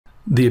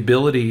The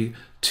ability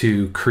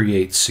to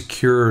create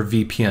secure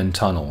VPN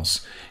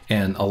tunnels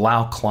and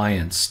allow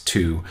clients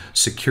to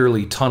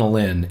securely tunnel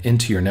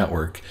into your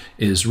network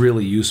is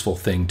really useful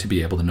thing to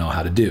be able to know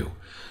how to do.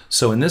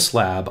 So in this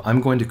lab,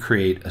 I'm going to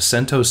create a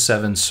CentOS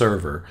 7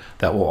 server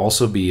that will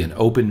also be an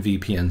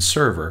OpenVPN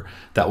server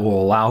that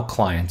will allow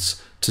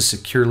clients to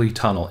securely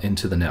tunnel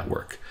into the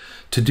network.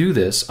 To do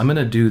this, I'm going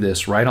to do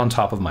this right on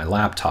top of my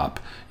laptop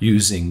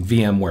using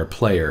VMware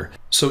Player.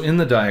 So in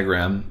the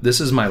diagram, this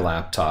is my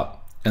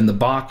laptop, and the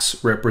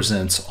box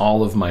represents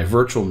all of my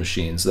virtual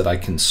machines that I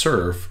can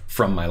serve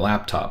from my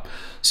laptop.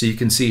 So you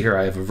can see here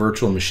I have a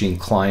virtual machine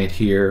client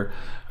here,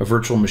 a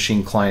virtual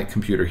machine client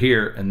computer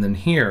here, and then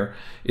here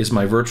is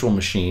my virtual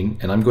machine,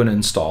 and I'm going to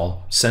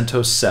install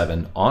CentOS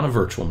 7 on a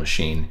virtual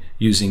machine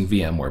using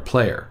VMware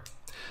Player.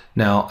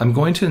 Now I'm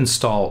going to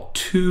install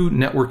 2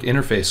 network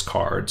interface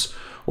cards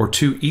or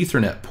 2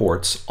 Ethernet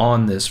ports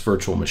on this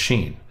virtual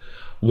machine.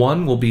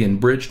 One will be in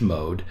bridged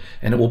mode,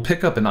 and it will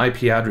pick up an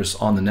IP address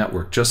on the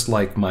network just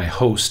like my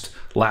host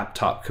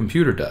laptop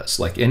computer does.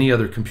 Like any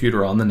other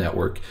computer on the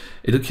network,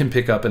 it can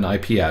pick up an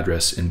IP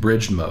address in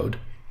bridged mode.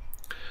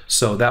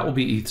 So that will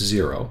be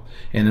ETH0,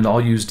 and then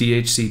I'll use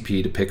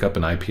DHCP to pick up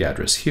an IP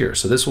address here.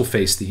 So this will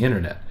face the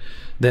internet.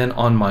 Then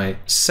on my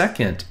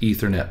second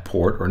Ethernet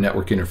port or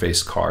network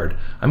interface card,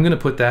 I'm going to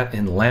put that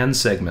in Lan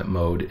Segment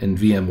Mode in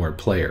VMware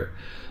Player.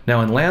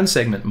 Now in Lan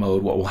Segment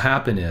Mode, what will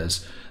happen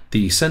is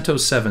the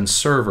CentOS 7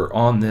 server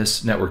on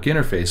this network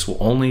interface will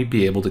only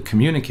be able to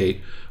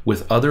communicate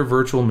with other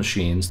virtual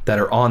machines that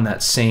are on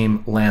that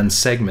same LAN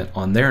segment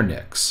on their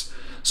NICs.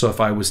 So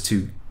if I was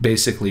to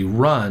basically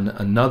run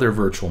another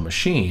virtual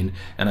machine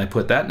and I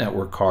put that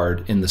network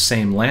card in the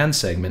same LAN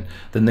segment,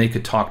 then they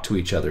could talk to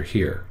each other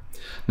here.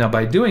 Now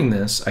by doing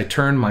this, I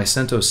turn my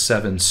CentOS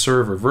 7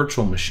 server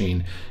virtual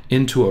machine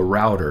into a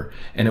router,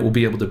 and it will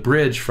be able to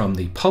bridge from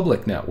the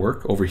public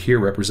network, over here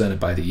represented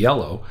by the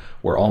yellow,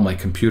 where all my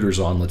computers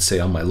on, let's say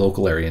on my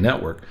local area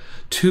network,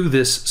 to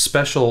this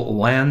special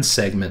LAN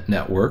segment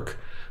network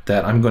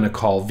that I'm going to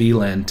call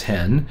VLAN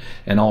 10,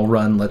 and I'll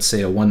run, let's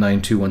say, a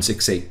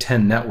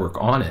 192.168.10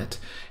 network on it.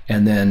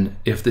 And then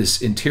if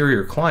this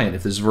interior client,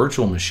 if this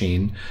virtual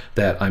machine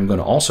that I'm going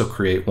to also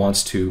create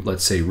wants to,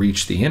 let's say,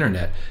 reach the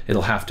internet,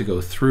 it'll have to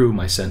go through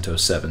my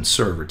CentOS 7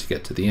 server to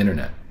get to the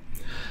internet.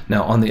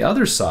 Now on the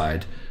other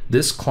side,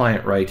 this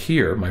client right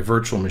here, my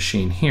virtual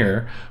machine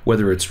here,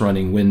 whether it's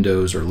running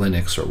Windows or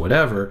Linux or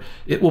whatever,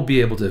 it will be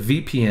able to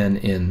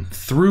VPN in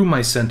through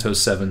my CentOS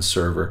 7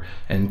 server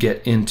and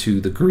get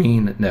into the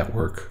green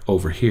network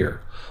over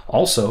here.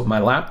 Also, my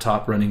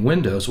laptop running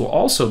Windows will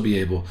also be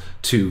able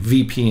to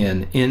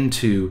VPN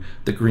into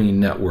the green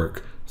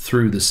network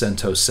through the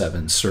CentOS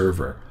 7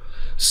 server.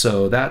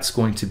 So that's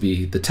going to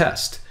be the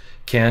test.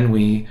 Can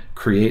we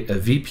create a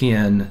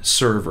VPN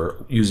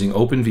server using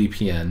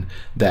OpenVPN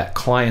that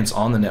clients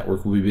on the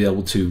network will be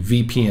able to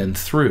VPN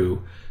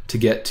through to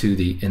get to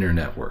the inner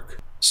network?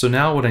 So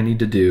now what I need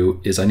to do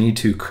is I need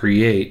to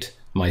create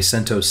my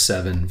CentOS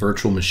 7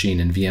 virtual machine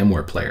in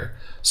VMware Player.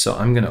 So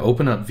I'm going to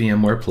open up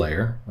VMware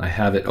Player. I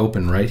have it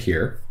open right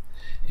here,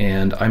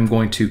 and I'm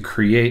going to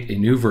create a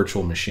new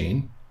virtual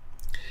machine,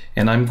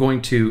 and I'm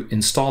going to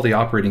install the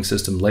operating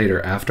system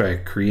later after I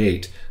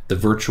create the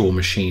virtual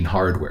machine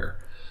hardware.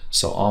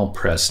 So I'll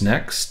press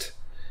next,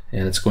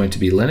 and it's going to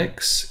be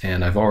Linux,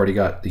 and I've already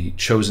got the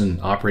chosen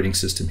operating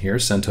system here,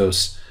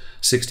 CentOS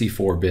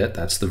 64-bit,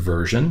 that's the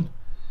version,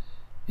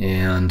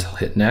 and I'll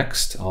hit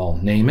next. I'll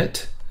name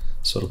it,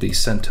 so it'll be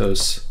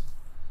CentOS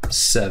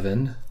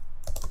 7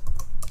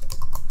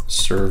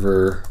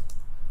 Server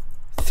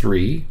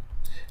 3.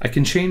 I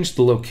can change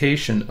the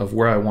location of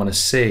where I want to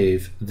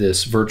save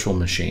this virtual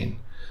machine.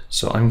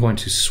 So I'm going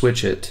to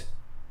switch it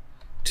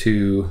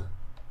to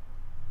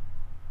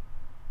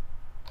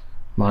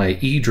my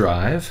E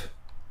drive.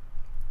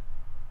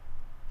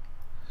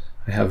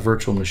 I have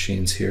virtual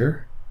machines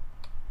here.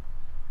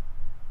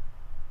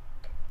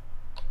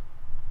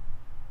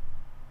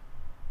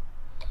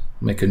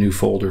 Make a new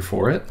folder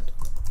for it.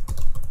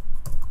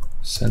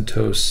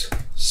 CentOS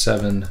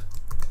 7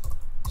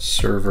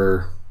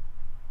 Server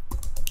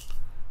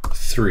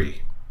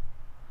 3.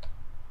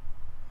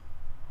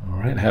 All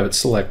right, have it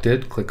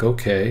selected. Click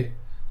OK.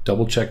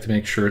 Double check to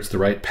make sure it's the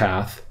right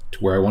path to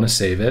where I want to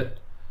save it.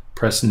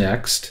 Press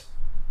next.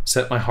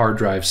 Set my hard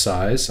drive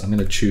size. I'm going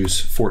to choose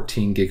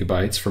 14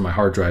 gigabytes for my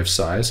hard drive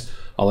size.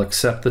 I'll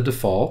accept the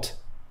default.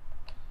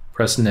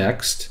 Press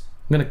next.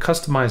 I'm going to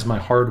customize my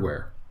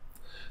hardware.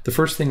 The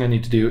first thing I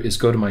need to do is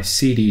go to my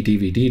CD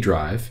DVD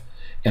drive,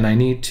 and I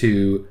need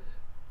to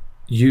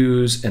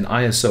use an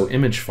ISO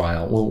image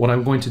file. Well, what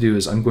I'm going to do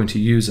is I'm going to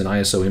use an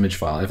ISO image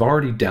file. I've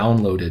already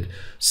downloaded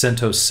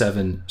CentOS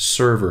 7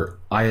 server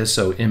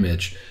ISO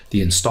image,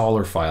 the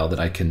installer file that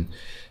I can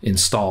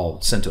install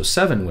CentOS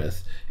 7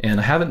 with, and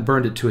I haven't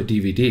burned it to a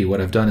DVD. What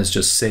I've done is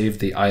just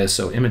saved the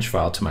ISO image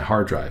file to my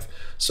hard drive.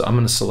 So I'm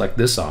going to select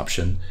this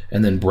option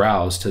and then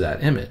browse to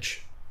that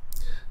image.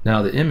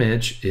 Now the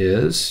image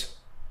is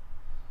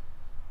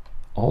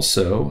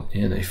also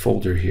in a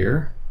folder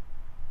here.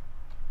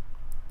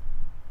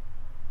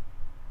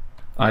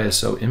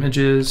 ISO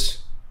images,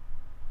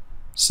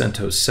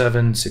 CentOS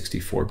 7,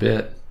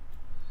 64-bit.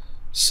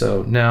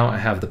 So now I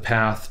have the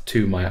path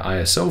to my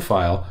ISO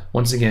file.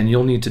 Once again,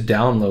 you'll need to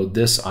download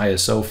this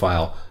ISO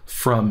file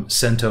from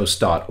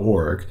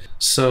CentOS.org.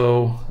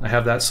 So I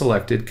have that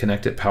selected,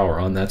 connect it, power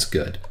on, that's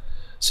good.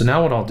 So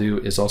now what I'll do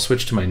is I'll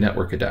switch to my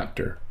network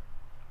adapter.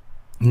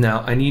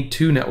 Now I need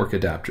two network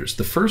adapters.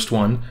 The first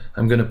one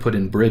I'm going to put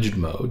in bridged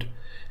mode,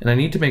 and I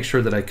need to make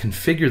sure that I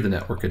configure the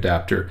network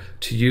adapter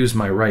to use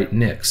my right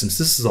NIC. Since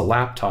this is a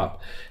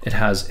laptop, it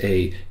has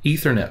a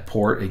Ethernet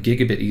port, a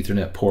gigabit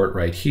Ethernet port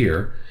right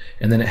here,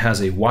 and then it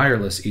has a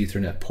wireless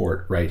Ethernet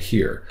port right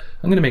here.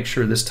 I'm going to make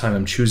sure this time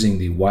I'm choosing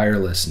the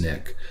wireless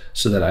NIC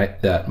so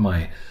that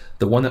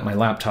the one that my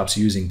laptop's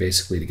using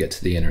basically to get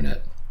to the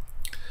internet.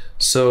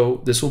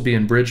 So this will be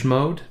in bridge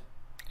mode,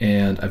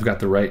 and I've got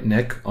the right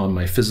NIC on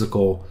my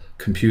physical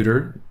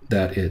computer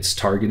that it's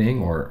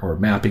targeting or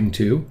mapping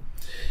to.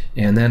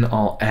 And then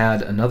I'll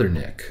add another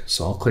NIC.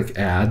 So I'll click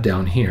add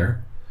down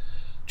here,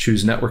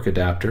 choose network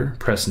adapter,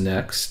 press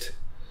next.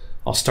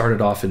 I'll start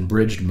it off in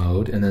bridged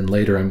mode, and then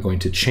later I'm going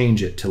to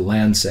change it to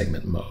Lan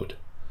Segment Mode.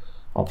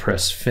 I'll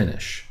press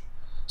finish.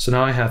 So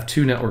now I have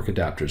two network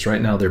adapters.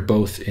 Right now they're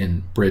both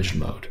in bridged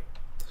mode.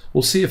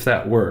 We'll see if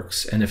that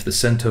works and if the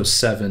CentOS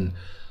 7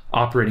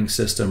 operating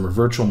system or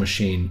virtual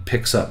machine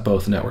picks up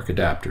both network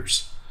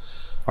adapters.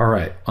 All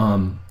right,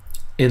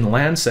 in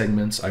LAN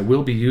segments, I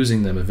will be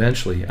using them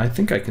eventually. I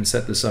think I can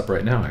set this up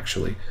right now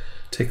actually.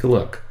 Take a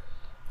look.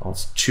 I'll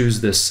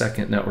choose this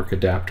second network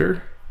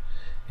adapter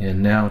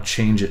and now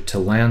change it to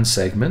LAN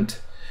segment.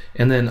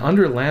 And then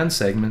under LAN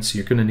segments,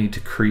 you're going to need to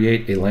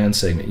create a LAN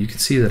segment. You can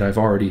see that I've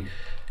already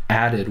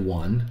added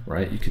one,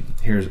 right?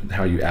 Here's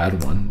how you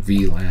add one,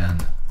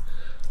 VLAN,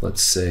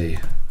 let's say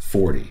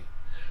 40,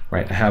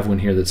 right? I have one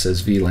here that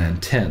says VLAN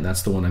 10.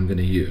 That's the one I'm going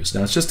to use.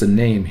 Now it's just a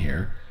name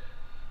here.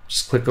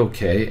 Just click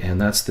OK,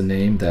 and that's the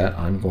name that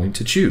I'm going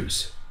to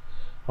choose.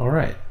 All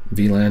right,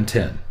 VLAN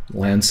 10,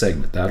 LAN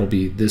segment. That'll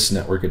be this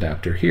network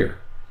adapter here.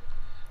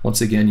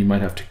 Once again, you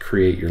might have to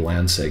create your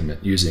LAN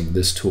segment using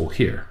this tool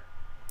here.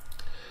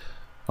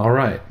 All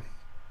right,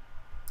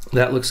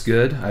 that looks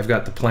good. I've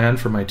got the plan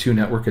for my two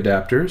network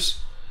adapters.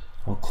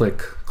 I'll click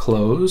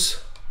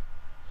close,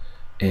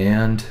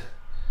 and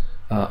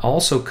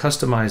also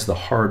customize the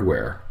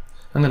hardware.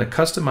 I'm going to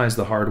customize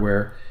the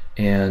hardware,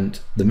 and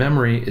the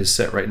memory is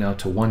set right now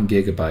to 1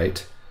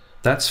 GB.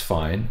 That's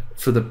fine.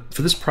 For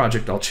this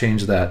project, I'll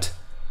change that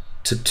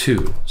to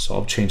 2. So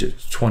I'll change it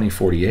to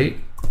 2048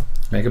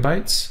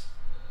 megabytes.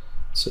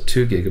 So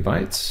 2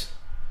 GB.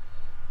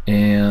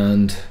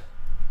 And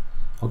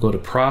I'll go to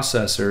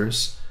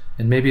processors,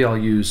 and maybe I'll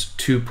use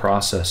 2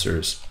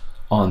 processors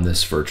on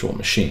this virtual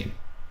machine.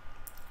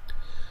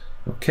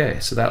 Okay,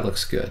 so that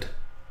looks good.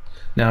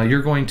 Now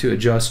you're going to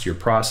adjust your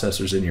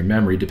processors and your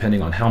memory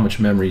depending on how much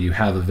memory you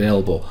have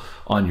available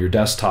on your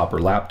desktop or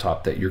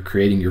laptop that you're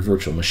creating your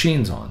virtual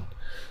machines on.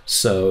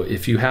 So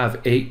if you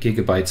have 8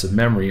 GB of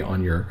memory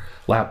on your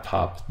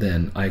laptop,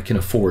 then I can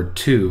afford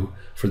 2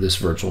 for this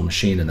virtual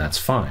machine, and that's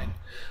fine.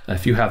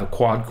 If you have a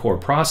quad-core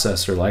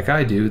processor like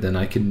I do, then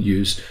I can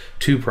use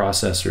 2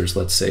 processors,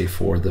 let's say,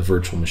 for the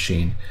virtual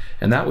machine,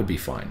 and that would be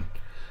fine.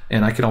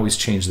 And I can always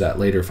change that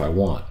later if I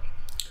want.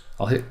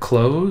 I'll hit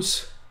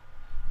close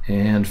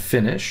and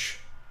finish,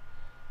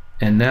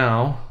 and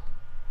now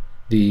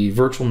the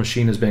virtual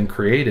machine has been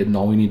created, and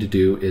all we need to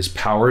do is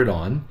power it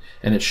on,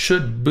 and it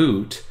should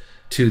boot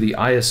to the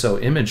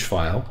ISO image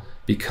file,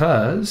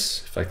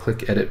 because if I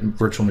click edit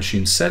virtual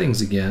machine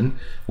settings again,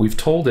 we've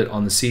told it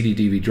on the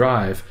CD/DV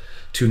drive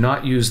to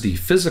not use the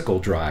physical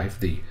drive,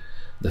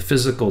 the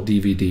physical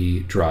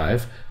DVD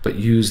drive, but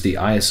use the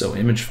ISO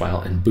image file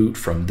and boot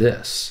from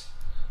this.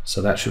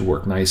 So that should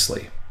work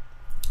nicely.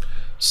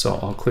 So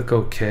I'll click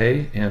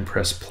OK and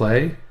press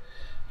play,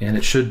 and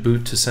it should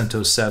boot to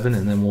CentOS 7,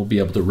 and then we'll be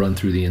able to run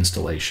through the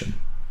installation.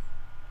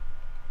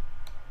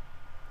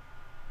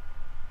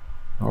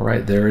 All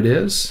right, there it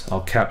is.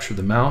 I'll capture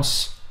the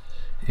mouse,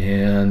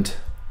 and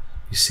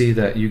you see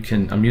that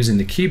I'm using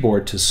the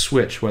keyboard to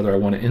switch whether I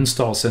want to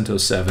install CentOS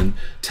 7,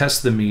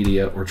 test the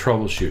media, or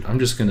troubleshoot. I'm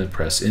just going to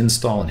press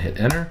install and hit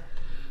enter.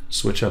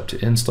 Switch up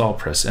to install,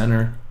 press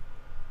enter,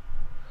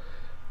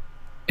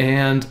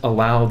 and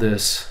allow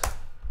this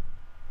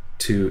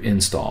to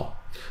install.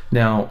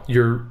 Now,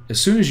 as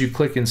soon as you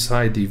click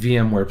inside the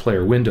VMware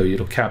player window,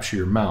 it'll capture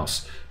your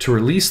mouse. To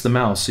release the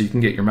mouse so you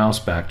can get your mouse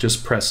back,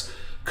 just press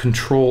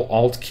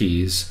Control-Alt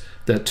keys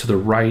that to the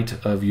right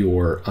of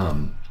your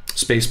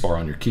spacebar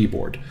on your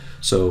keyboard.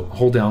 So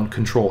hold down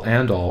Control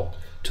and Alt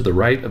to the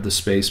right of the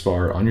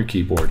spacebar on your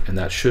keyboard, and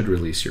that should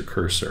release your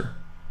cursor.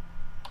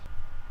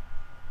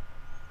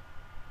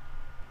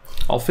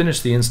 I'll finish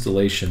the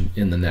installation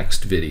in the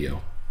next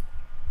video.